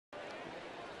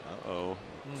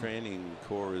Training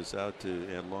corps is out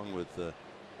to, along with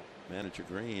manager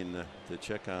Green, to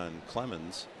check on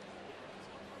Clemens.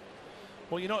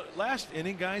 Well, you know, last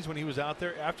inning, guys, when he was out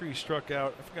there after he struck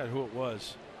out, I forgot who it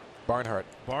was. Barnhart.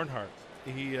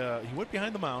 He went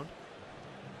behind the mound,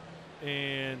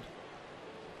 and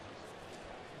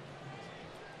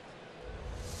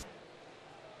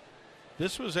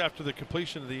this was after the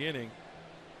completion of the inning.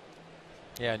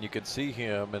 Yeah, and you could see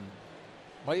him, and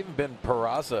might even been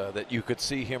Peraza that you could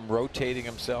see him rotating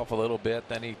himself a little bit.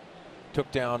 Then he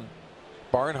took down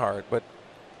Barnhart, but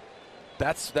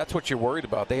that's what you're worried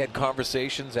about. They had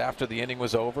conversations after the inning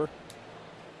was over.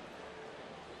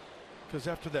 Because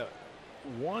after that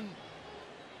one,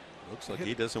 looks like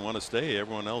he doesn't want to stay.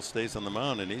 Everyone else stays on the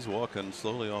mound, and he's walking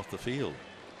slowly off the field.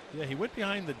 Yeah, he went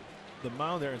behind the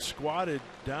mound there and squatted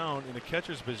down in the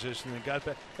catcher's position and got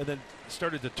back, and then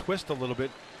started to twist a little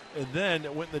bit, and then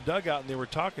went in the dugout and they were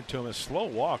talking to him. A slow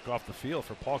walk off the field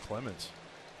for Paul Clemens.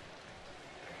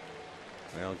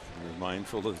 Well, you're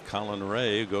mindful of Colin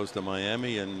Ray, who goes to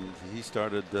Miami, and he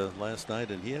started last night,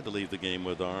 and he had to leave the game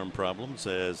with arm problems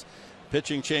as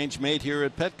pitching change made here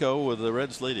at Petco with the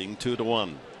Reds leading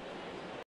 2-1.